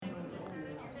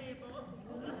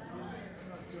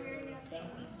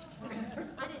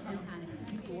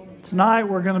Tonight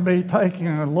we're going to be taking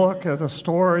a look at a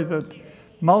story that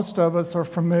most of us are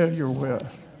familiar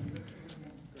with.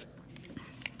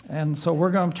 And so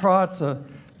we're going to try to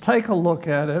take a look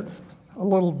at it a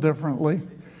little differently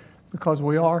because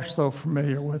we are so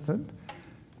familiar with it.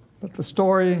 But the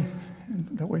story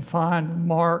that we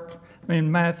find in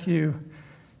Matthew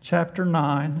chapter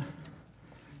 9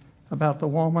 about the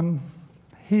woman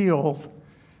healed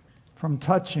from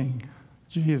touching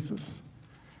Jesus.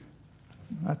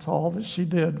 That's all that she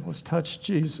did was touch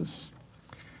Jesus.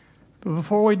 But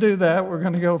before we do that, we're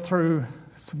going to go through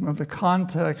some of the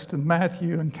context in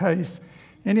Matthew in case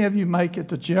any of you make it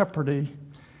to Jeopardy.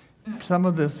 Some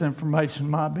of this information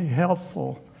might be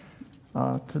helpful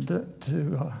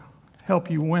to help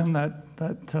you win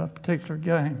that particular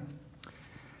game.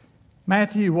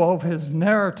 Matthew wove his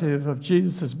narrative of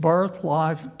Jesus' birth,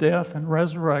 life, death, and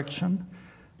resurrection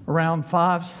around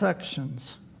 5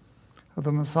 sections of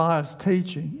the Messiah's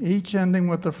teaching, each ending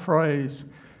with the phrase,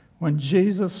 when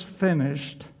Jesus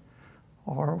finished,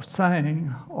 or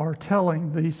saying, or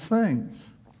telling these things.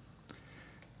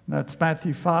 That's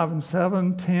Matthew 5 and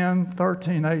 7, 10,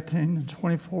 13, 18, and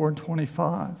 24 and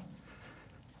 25.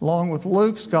 Along with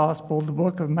Luke's gospel, the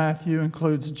book of Matthew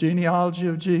includes genealogy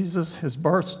of Jesus, his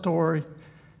birth story,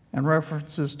 and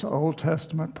references to Old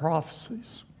Testament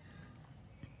prophecies.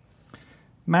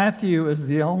 Matthew is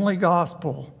the only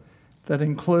gospel that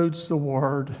includes the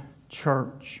word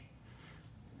church.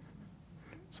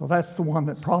 So that's the one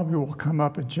that probably will come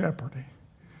up in Jeopardy.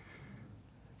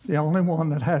 It's the only one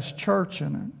that has church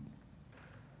in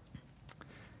it.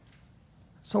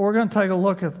 So we're going to take a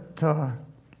look at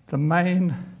the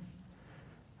main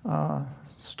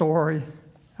story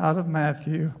out of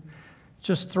Matthew,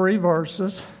 just 3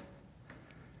 verses.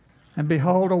 And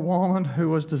behold, a woman who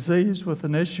was diseased with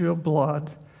an issue of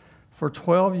blood for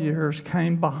 12 years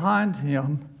came behind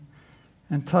him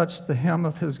and touched the hem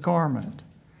of his garment.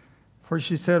 For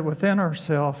she said within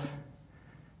herself,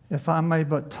 if I may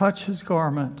but touch his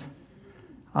garment,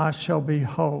 I shall be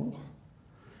whole.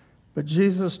 But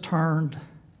Jesus turned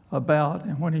about,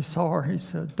 and when he saw her, he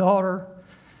said, Daughter,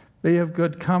 be of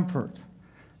good comfort.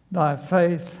 Thy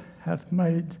faith hath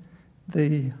made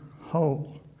thee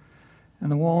whole.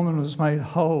 And the woman was made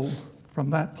whole from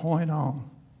that point on.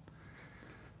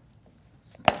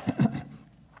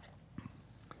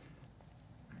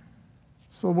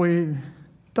 So we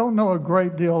don't know a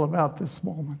great deal about this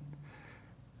woman,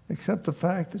 except the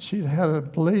fact that she'd had a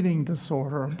bleeding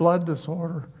disorder, a blood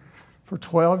disorder, for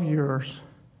 12 years.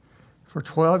 For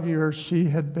 12 years, she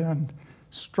had been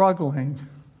struggling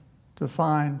to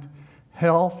find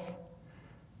health,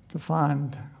 to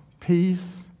find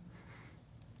peace,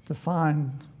 to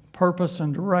find purpose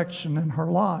and direction in her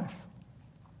life,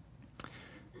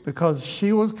 because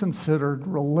she was considered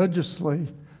religiously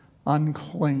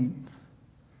unclean.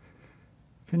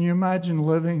 Can you imagine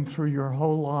living through your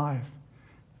whole life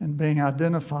and being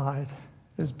identified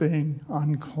as being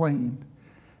unclean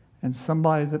and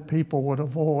somebody that people would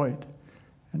avoid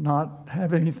and not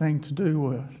have anything to do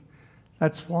with?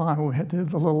 That's why we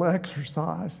did the little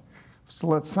exercise, was to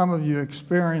let some of you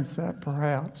experience that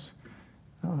perhaps,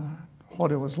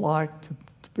 what it was like to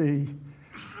be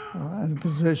in a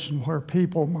position where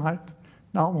people might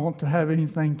not want to have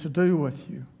anything to do with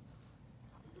you.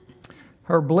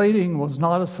 Her bleeding was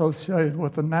not associated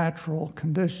with a natural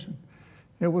condition.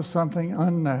 It was something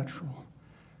unnatural.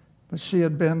 But she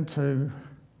had been to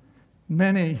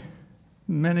many,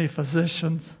 many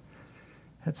physicians,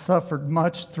 had suffered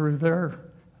much through their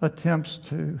attempts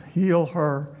to heal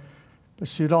her, but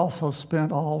she'd also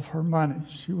spent all of her money.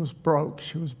 She was broke.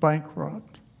 She was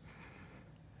bankrupt.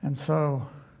 And so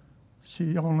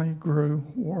she only grew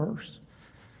worse.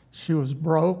 She was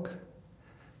broke,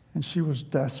 and she was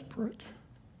desperate.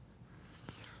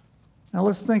 Now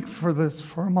let's think for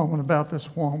a moment about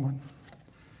this woman.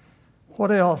 What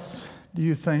else do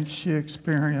you think she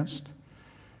experienced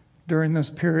during this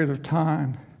period of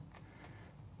time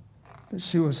that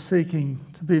she was seeking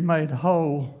to be made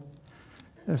whole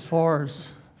as far as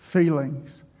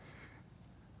feelings?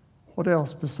 What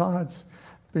else besides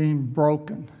being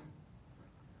broken?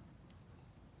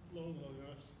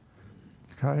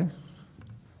 Okay.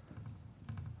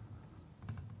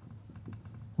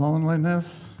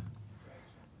 Loneliness.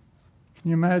 Can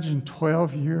you imagine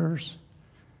 12 years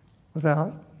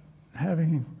without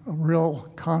having a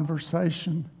real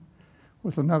conversation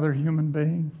with another human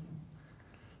being?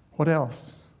 What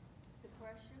else?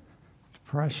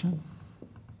 Depression.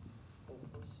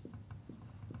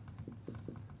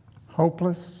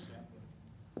 Hopeless.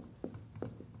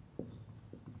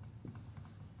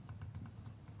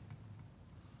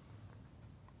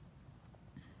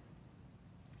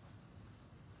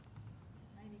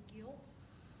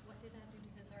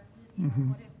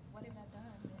 What have I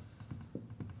done?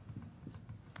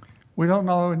 We don't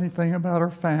know anything about her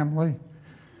family.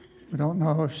 We don't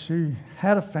know if she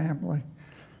had a family.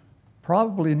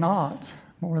 Probably not.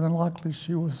 More than likely,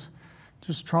 she was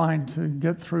just trying to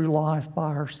get through life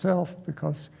by herself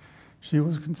because she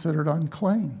was considered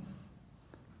unclean.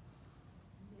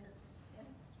 Misfit.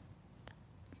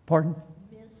 Pardon?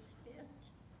 Misfit.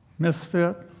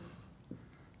 Misfit.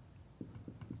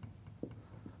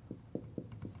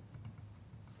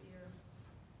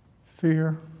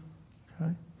 Fear.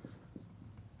 Okay.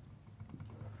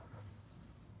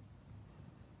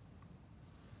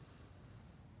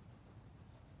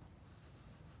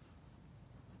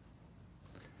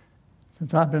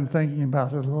 Since I've been thinking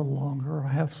about it a little longer, I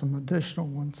have some additional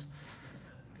ones.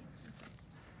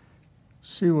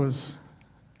 She was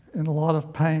in a lot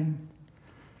of pain,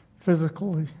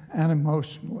 physically and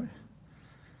emotionally.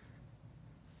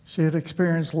 She had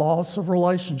experienced loss of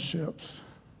relationships.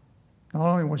 Not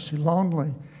only was she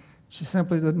lonely, she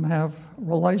simply didn't have a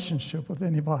relationship with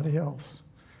anybody else.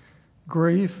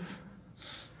 Grief,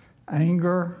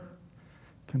 anger,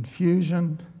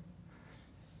 confusion,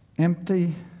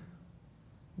 empty,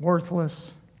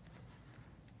 worthless,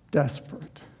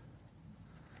 desperate.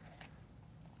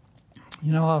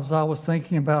 You know, as I was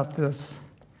thinking about this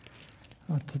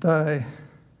today,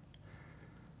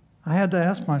 I had to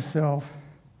ask myself,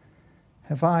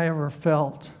 have I ever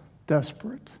felt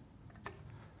desperate?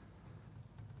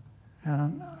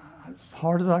 And as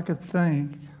hard as I could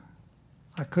think,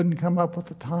 I couldn't come up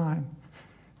with a time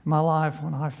in my life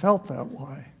when I felt that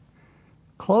way.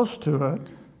 Close to it,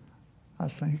 I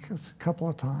think it's a couple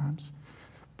of times,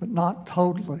 but not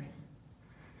totally.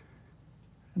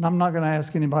 And I'm not going to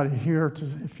ask anybody here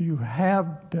if you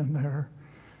have been there,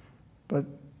 but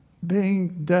being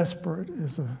desperate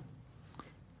is a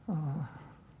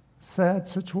sad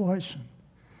situation.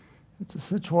 It's a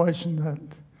situation that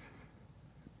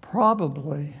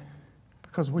probably,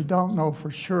 because we don't know for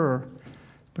sure,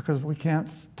 because we can't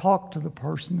talk to the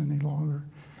person any longer,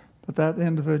 but that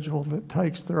individual that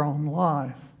takes their own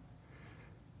life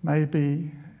may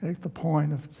be at the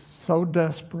point of so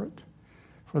desperate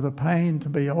for the pain to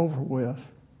be over with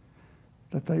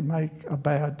that they make a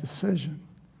bad decision.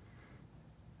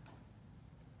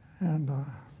 And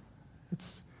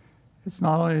it's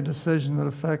not only a decision that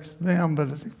affects them, but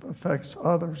it affects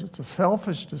others. It's a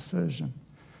selfish decision.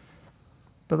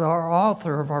 But our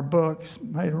author of our books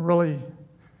made a really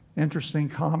interesting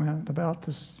comment about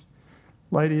this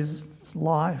lady's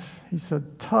life. He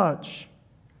said, touch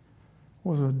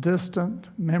was a distant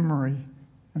memory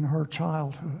in her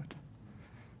childhood.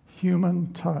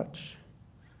 Human touch.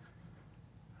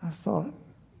 I thought,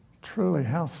 truly,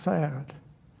 how sad.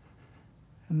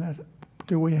 And that,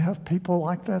 do we have people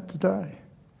like that today?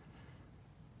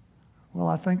 Well,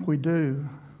 I think we do.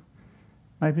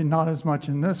 Maybe not as much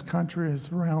in this country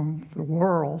as around the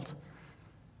world.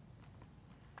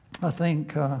 I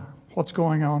think what's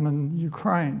going on in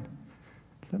Ukraine,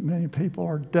 that many people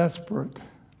are desperate,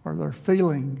 or they're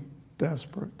feeling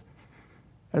desperate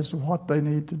as to what they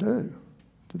need to do.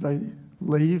 Do they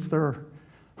leave their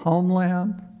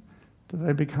homeland? Do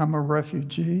they become a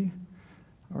refugee?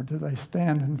 Or do they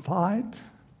stand and fight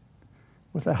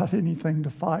without anything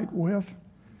to fight with?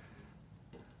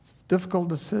 It's a difficult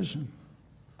decision.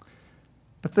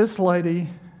 But this lady,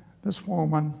 this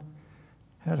woman,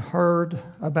 had heard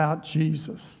about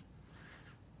Jesus.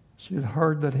 She had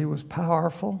heard that he was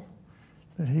powerful,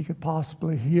 that he could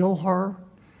possibly heal her,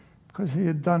 because he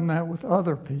had done that with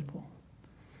other people.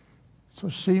 So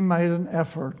she made an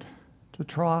effort to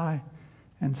try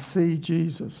and see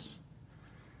Jesus.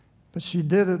 But she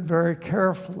did it very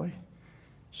carefully.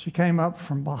 She came up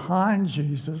from behind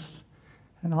Jesus,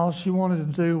 and all she wanted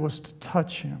to do was to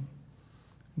touch him.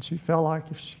 And she felt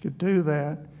like if she could do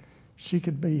that, she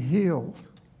could be healed.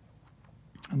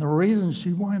 And the reason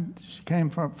she came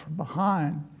from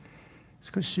behind is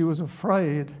because she was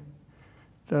afraid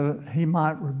that he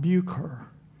might rebuke her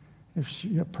if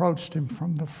she approached him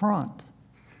from the front.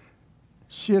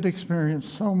 She had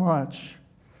experienced so much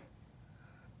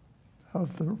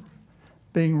of the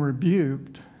being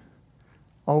rebuked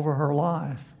over her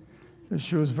life that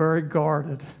she was very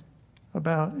guarded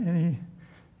about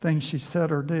anything she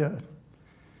said or did.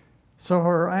 So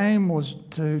her aim was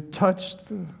to touch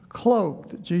the cloak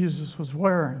that Jesus was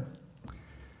wearing.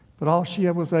 But all she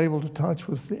was able to touch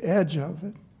was the edge of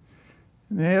it.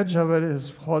 And the edge of it is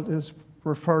what is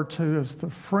referred to as the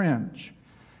fringe.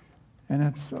 And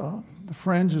it's the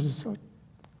fringe is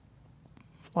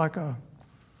like a,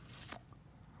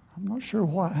 I'm not sure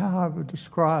how I would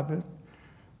describe it,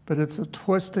 but it's a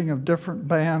twisting of different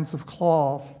bands of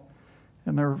cloth,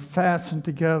 and they're fastened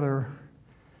together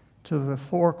to the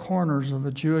four corners of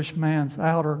a Jewish man's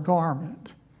outer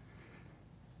garment.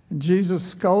 And Jesus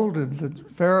scolded the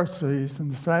Pharisees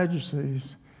and the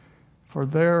Sadducees for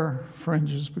their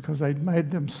fringes because they'd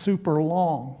made them super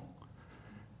long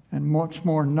and much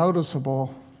more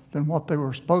noticeable than what they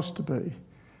were supposed to be.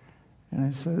 And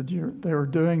he said they were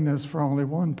doing this for only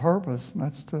one purpose, and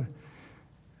that's to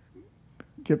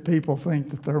get people to think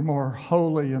that they're more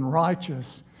holy and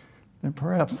righteous than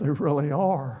perhaps they really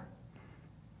are.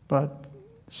 But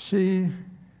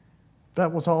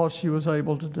that was all she was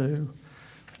able to do,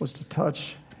 was to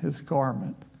touch his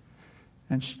garment.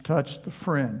 And she touched the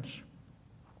fringe.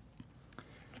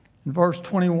 In verse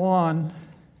 21,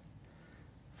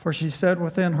 for she said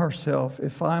within herself,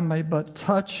 if I may but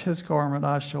touch his garment,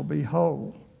 I shall be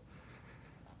whole.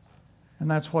 And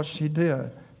that's what she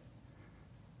did.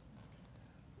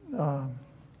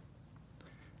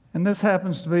 And this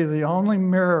happens to be the only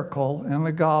miracle in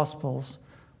the Gospels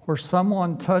where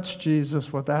someone touched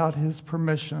Jesus without his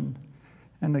permission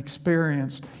and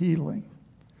experienced healing.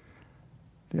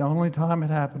 The only time it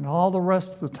happened. All the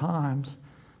rest of the times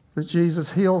that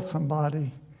Jesus healed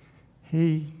somebody,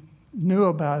 he knew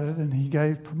about it and he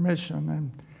gave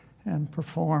permission and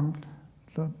performed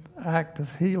the act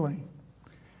of healing.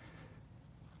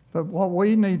 But what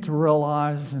we need to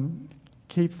realize and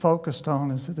keep focused on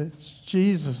is that it's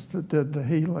Jesus that did the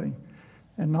healing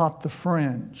and not the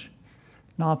fringe,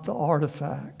 not the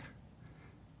artifact.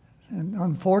 And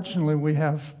unfortunately, we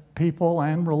have people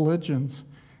and religions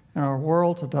in our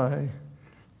world today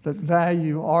that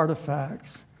value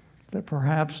artifacts that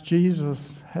perhaps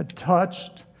Jesus had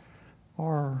touched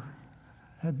or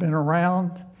had been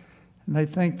around, and they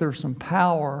think there's some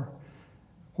power,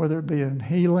 whether it be in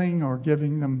healing or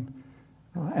giving them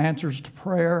answers to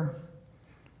prayer.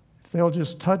 If they'll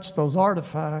just touch those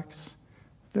artifacts,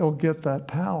 they'll get that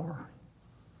power.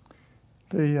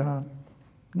 The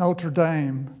Notre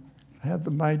Dame had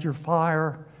the major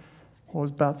fire, it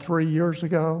was about 3 years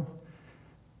ago.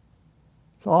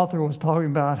 The author was talking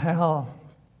about how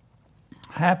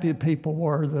happy people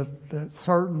were that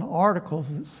certain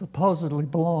articles that supposedly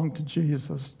belonged to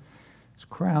Jesus, his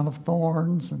crown of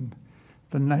thorns and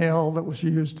the nail that was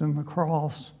used in the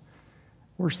cross,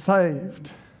 were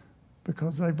saved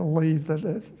because they believed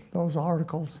that those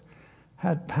articles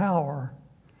had power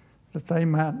that they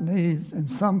might need in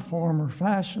some form or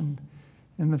fashion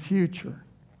in the future.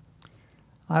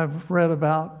 I've read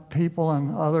about people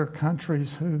in other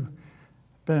countries who've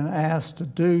been asked to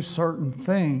do certain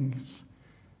things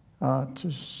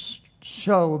to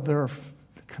show their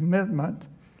commitment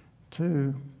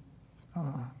to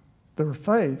their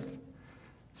faith,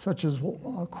 such as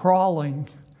crawling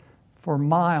for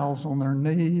miles on their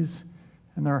knees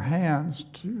and their hands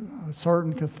to a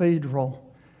certain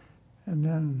cathedral and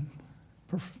then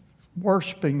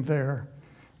worshiping there.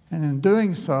 And in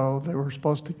doing so, they were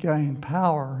supposed to gain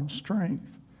power and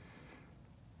strength.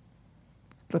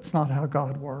 That's not how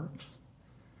God works.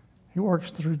 He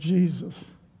works through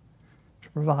Jesus to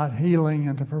provide healing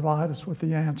and to provide us with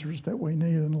the answers that we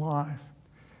need in life.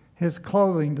 His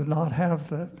clothing did not have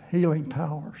the healing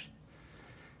powers.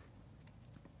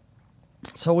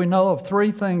 So we know of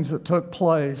three things that took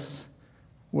place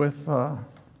with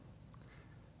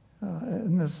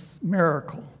in this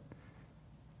miracle.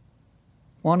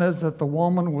 One is that the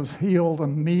woman was healed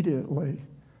immediately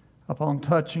upon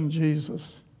touching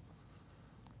Jesus.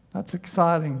 That's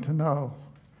exciting to know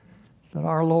that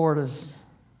our Lord has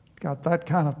got that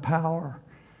kind of power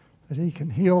that he can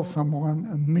heal someone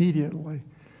immediately.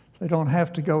 They don't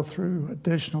have to go through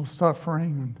additional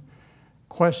suffering and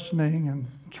questioning and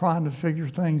trying to figure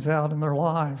things out in their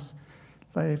lives.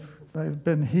 They've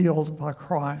been healed by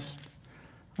Christ.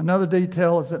 Another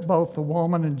detail is that both the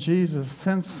woman and Jesus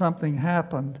sensed something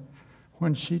happened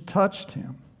when she touched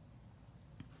him.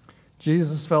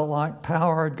 Jesus felt like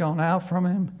power had gone out from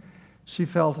him. She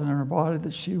felt in her body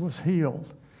that she was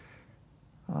healed.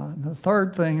 And the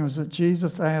third thing was that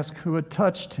Jesus asked who had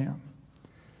touched him.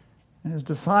 And his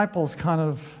disciples kind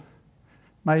of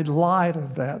made light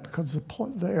of that because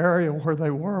the area where they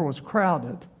were was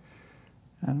crowded.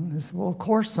 And they said, well, of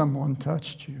course someone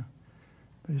touched you.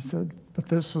 But he said, but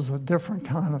this was a different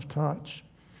kind of touch.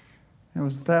 It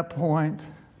was at that point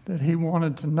that he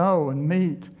wanted to know and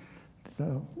meet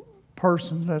the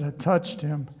person that had touched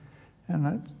him, and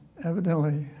that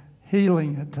evidently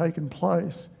healing had taken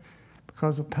place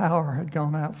because the power had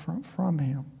gone out from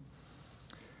him.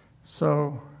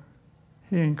 So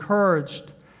he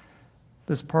encouraged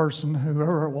this person,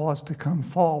 whoever it was, to come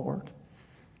forward.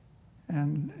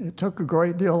 And it took a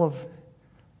great deal of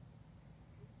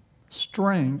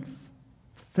strength,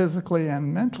 physically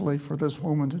and mentally for this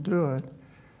woman to do it,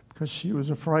 because she was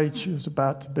afraid she was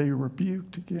about to be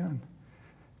rebuked again.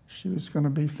 She was going to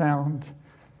be found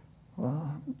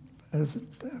as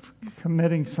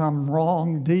committing some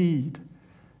wrong deed.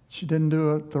 She didn't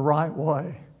do it the right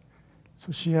way.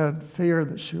 So she had fear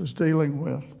that she was dealing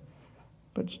with.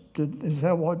 But is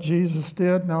that what Jesus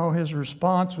did? No, his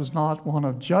response was not one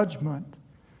of judgment,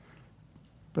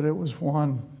 but it was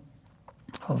one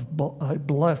of a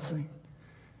blessing.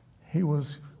 He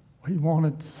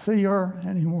wanted to see her,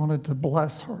 and he wanted to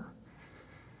bless her.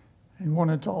 He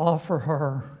wanted to offer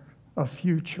her a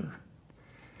future.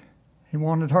 He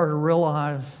wanted her to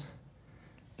realize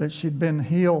that she'd been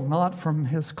healed not from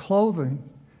his clothing,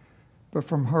 but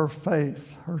from her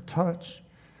faith, her touch,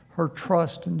 her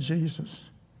trust in Jesus.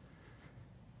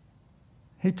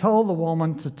 He told the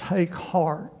woman to take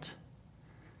heart,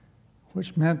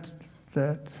 which meant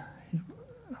that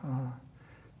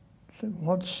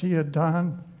what she had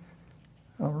done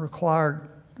required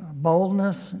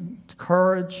boldness and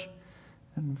courage,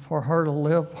 and for her to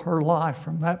live her life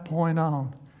from that point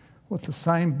on with the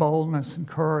same boldness and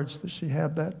courage that she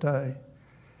had that day.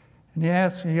 And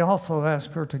he also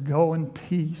asked her to go in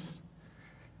peace,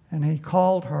 and he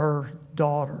called her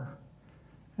daughter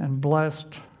and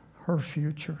blessed her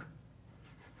future.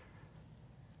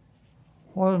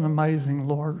 What an amazing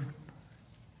Lord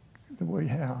that we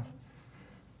have,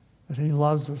 that he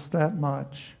loves us that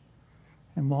much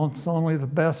and wants only the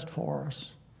best for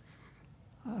us.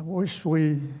 I wish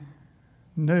we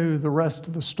knew the rest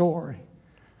of the story,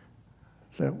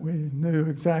 that we knew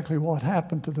exactly what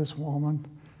happened to this woman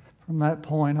from that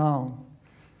point on.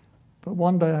 But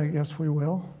one day I guess we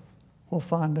will. We'll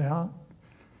find out.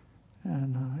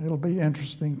 And it'll be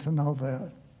interesting to know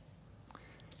that.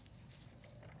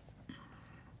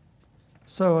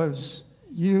 So as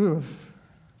you have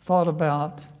thought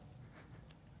about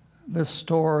this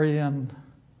story and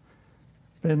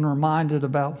been reminded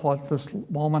about what this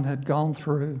woman had gone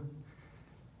through,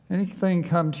 anything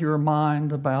come to your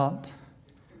mind about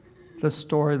this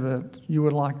story that you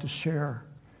would like to share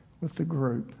with the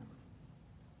group?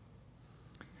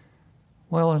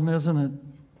 Well, and isn't it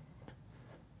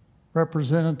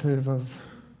representative of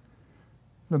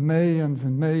the millions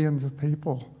and millions of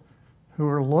people who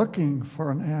are looking for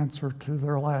an answer to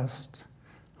their last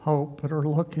hope, but are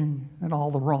looking in all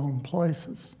the wrong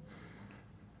places?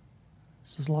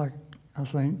 This is like, I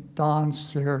think, Don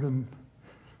shared in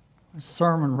a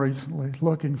sermon recently,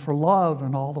 looking for love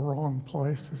in all the wrong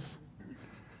places.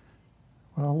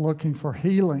 Well, looking for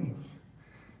healing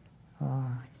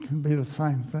can be the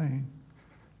same thing.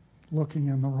 Looking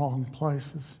in the wrong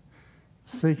places.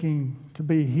 Seeking to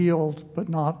be healed, but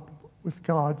not with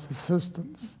God's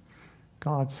assistance,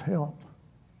 God's help.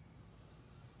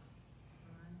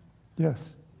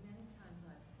 Yes? Many times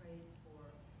I've prayed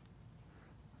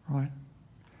for. Right.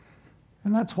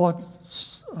 And that's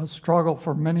what's a struggle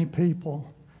for many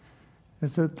people,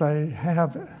 is that they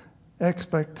have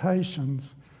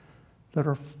expectations that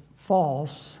are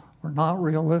false or not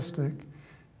realistic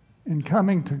in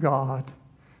coming to God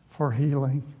for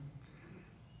healing.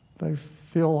 They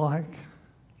feel like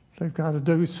they've got to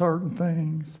do certain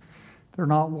things. They're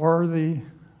not worthy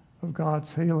of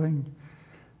God's healing.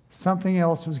 Something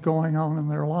else is going on in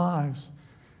their lives,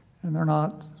 and they're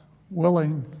not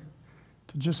willing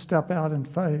to just step out in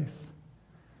faith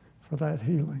for that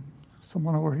healing.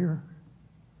 Someone over here?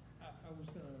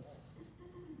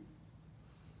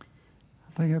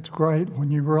 I think it's great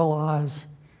when you realize,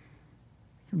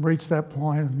 you can reach that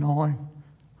point of knowing,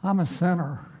 I'm a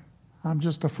sinner. I'm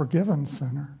just a forgiven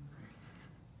sinner.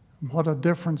 What a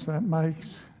difference that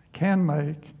can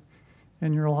make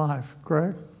in your life.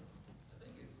 Greg? I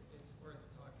think it's worth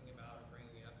talking about and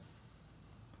bringing up.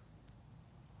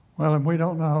 Well, and we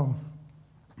don't know,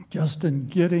 just in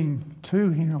getting to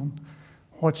him,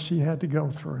 what she had to go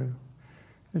through.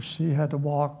 If she had to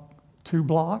walk 2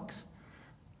 blocks,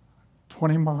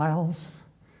 20 miles,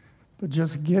 but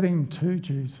just getting to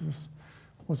Jesus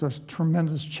was a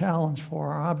tremendous challenge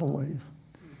for her, I believe.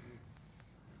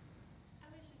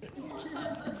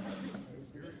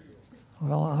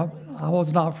 Well, I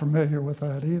was not familiar with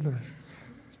that either.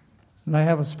 And they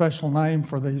have a special name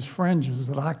for these fringes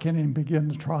that I can't even begin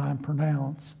to try and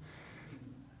pronounce.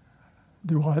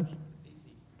 Do what?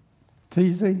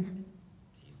 TZ? TCIT.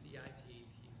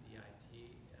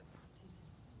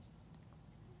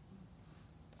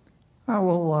 I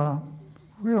will,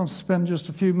 we're going to spend just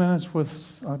a few minutes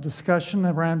with a discussion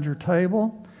around your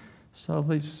table. So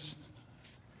these,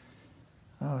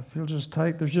 if you'll just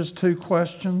there's just 2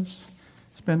 questions.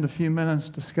 Spend a few minutes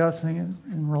discussing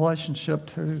it in relationship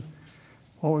to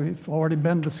what we've already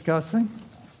been discussing.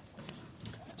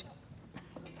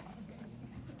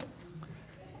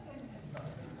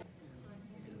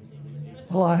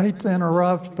 Well, I hate to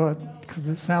interrupt, but because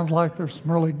it sounds like there's some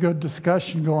really good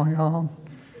discussion going on.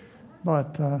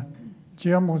 But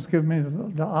Jim was giving me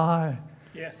the eye.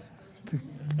 Yes,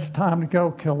 It's time to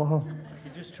go, Kilo.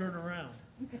 you just turn around.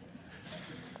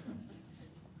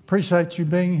 Appreciate you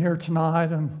being here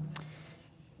tonight. And,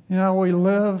 you know, we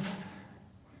live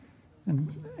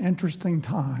in interesting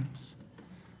times,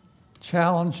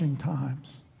 challenging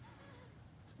times.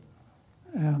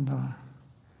 And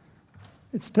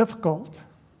it's difficult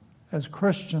as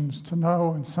Christians to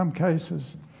know, in some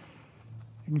cases,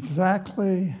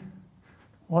 exactly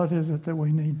what is it that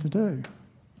we need to do.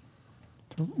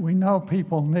 We know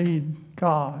people need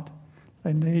God.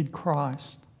 They need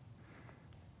Christ.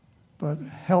 But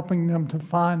helping them to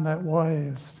find that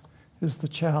way is the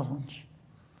challenge.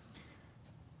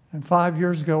 And 5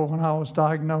 years ago, when I was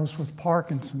diagnosed with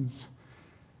Parkinson's,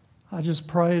 I just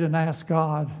prayed and asked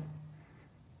God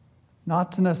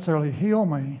not to necessarily heal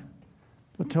me,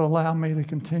 but to allow me to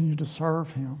continue to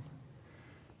serve Him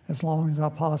as long as I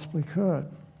possibly could.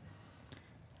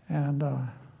 And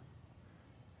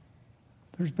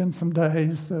there's been some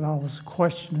days that I was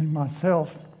questioning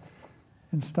myself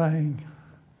in staying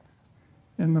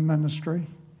in the ministry,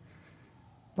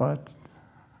 but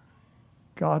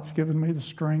God's given me the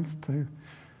strength to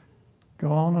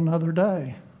go on another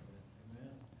day.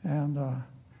 And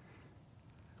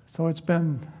so it's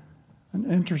been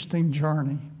an interesting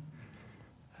journey.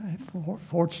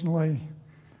 Fortunately,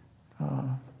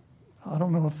 I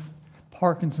don't know if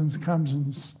Parkinson's comes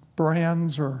in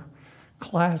brands or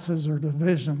classes or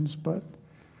divisions, but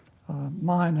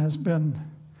mine has been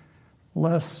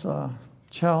less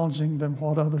challenging than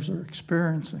what others are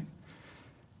experiencing.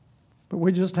 But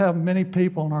we just have many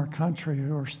people in our country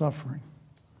who are suffering,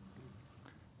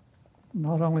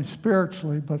 not only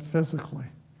spiritually, but physically.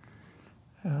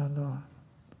 And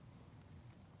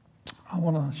I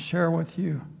want to share with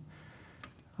you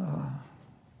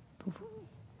the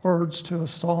words to a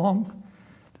song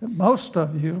that most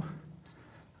of you,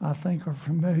 I think, are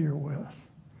familiar with.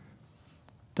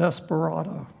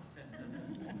 Desperado.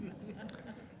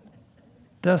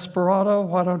 Desperado,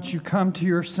 why don't you come to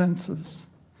your senses?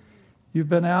 You've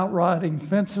been out riding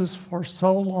fences for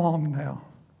so long now.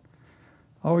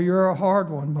 Oh, you're a hard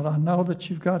one, but I know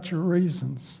that you've got your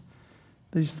reasons.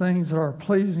 These things that are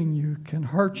pleasing you can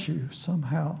hurt you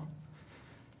somehow.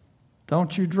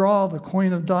 Don't you draw the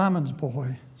Queen of Diamonds,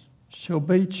 boy. She'll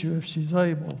beat you if she's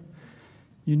able.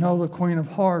 You know the Queen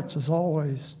of Hearts is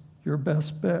always your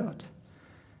best bet.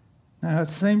 Now, it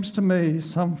seems to me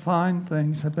some fine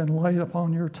things have been laid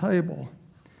upon your table,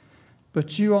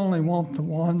 but you only want the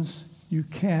ones you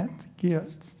can't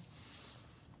get.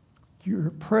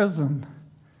 Your prison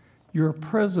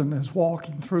is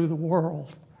walking through the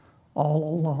world all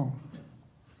alone.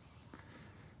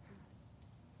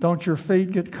 Don't your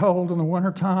feet get cold in the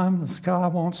wintertime? The sky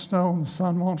won't snow and the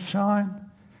sun won't shine.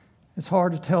 It's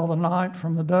hard to tell the night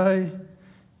from the day.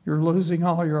 You're losing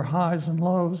all your highs and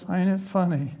lows. Ain't it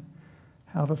funny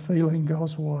how the feeling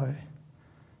goes away?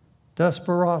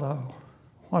 Desperado,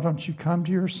 why don't you come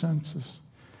to your senses?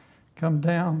 Come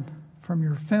down from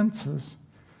your fences.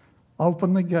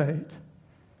 Open the gate.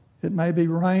 It may be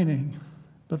raining,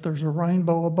 but there's a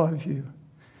rainbow above you.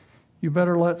 You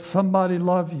better let somebody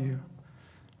love you.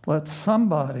 Let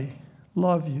somebody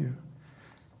love you.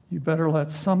 You better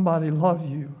let somebody love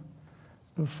you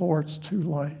before it's too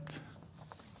late.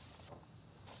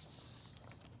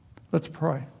 Let's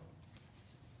pray.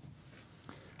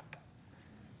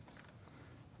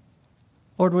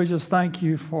 Lord, we just thank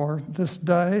you for this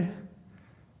day,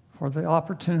 for the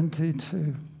opportunity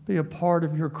to be a part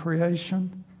of your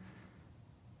creation,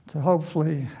 to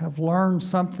hopefully have learned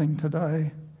something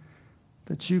today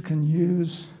that you can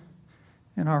use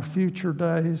in our future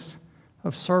days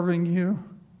of serving you.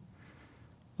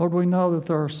 Lord, we know that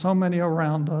there are so many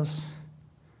around us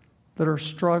that are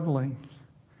struggling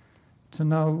to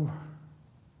know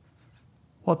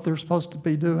what they're supposed to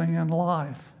be doing in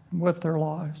life and with their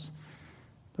lives.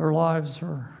 Their lives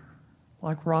are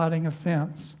like riding a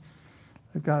fence.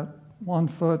 They've got one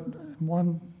foot in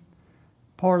one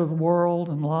part of the world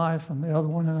and life and the other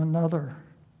one in another.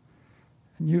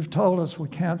 And you've told us we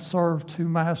can't serve two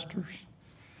masters.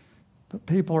 But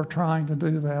people are trying to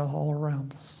do that all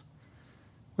around us.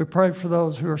 We pray for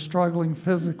those who are struggling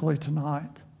physically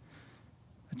tonight,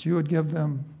 that you would give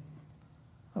them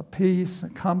a peace, a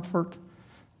comfort,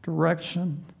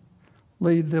 direction,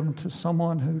 lead them to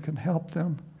someone who can help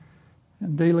them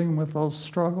in dealing with those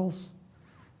struggles.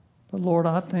 But Lord,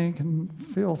 I think and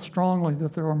feel strongly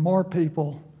that there are more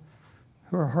people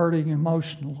who are hurting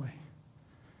emotionally.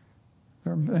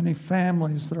 There are many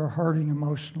families that are hurting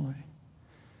emotionally.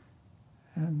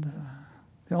 And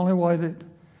the only way that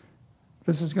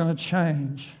this is going to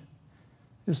change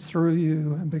is through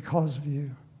you and because of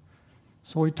you.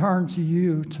 So we turn to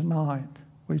you tonight.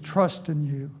 We trust in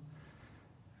you.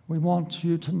 We want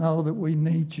you to know that we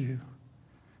need you.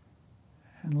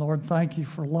 And Lord, thank you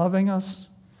for loving us,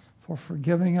 for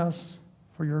forgiving us,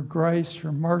 for your grace,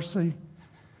 your mercy.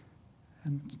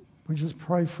 And we just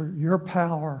pray for your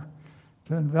power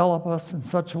to envelop us in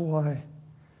such a way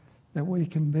that we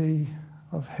can be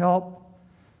of help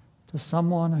to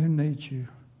someone who needs you.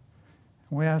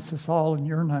 And we ask this all in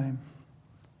your name.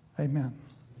 Amen.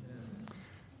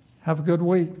 Have a good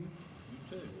week.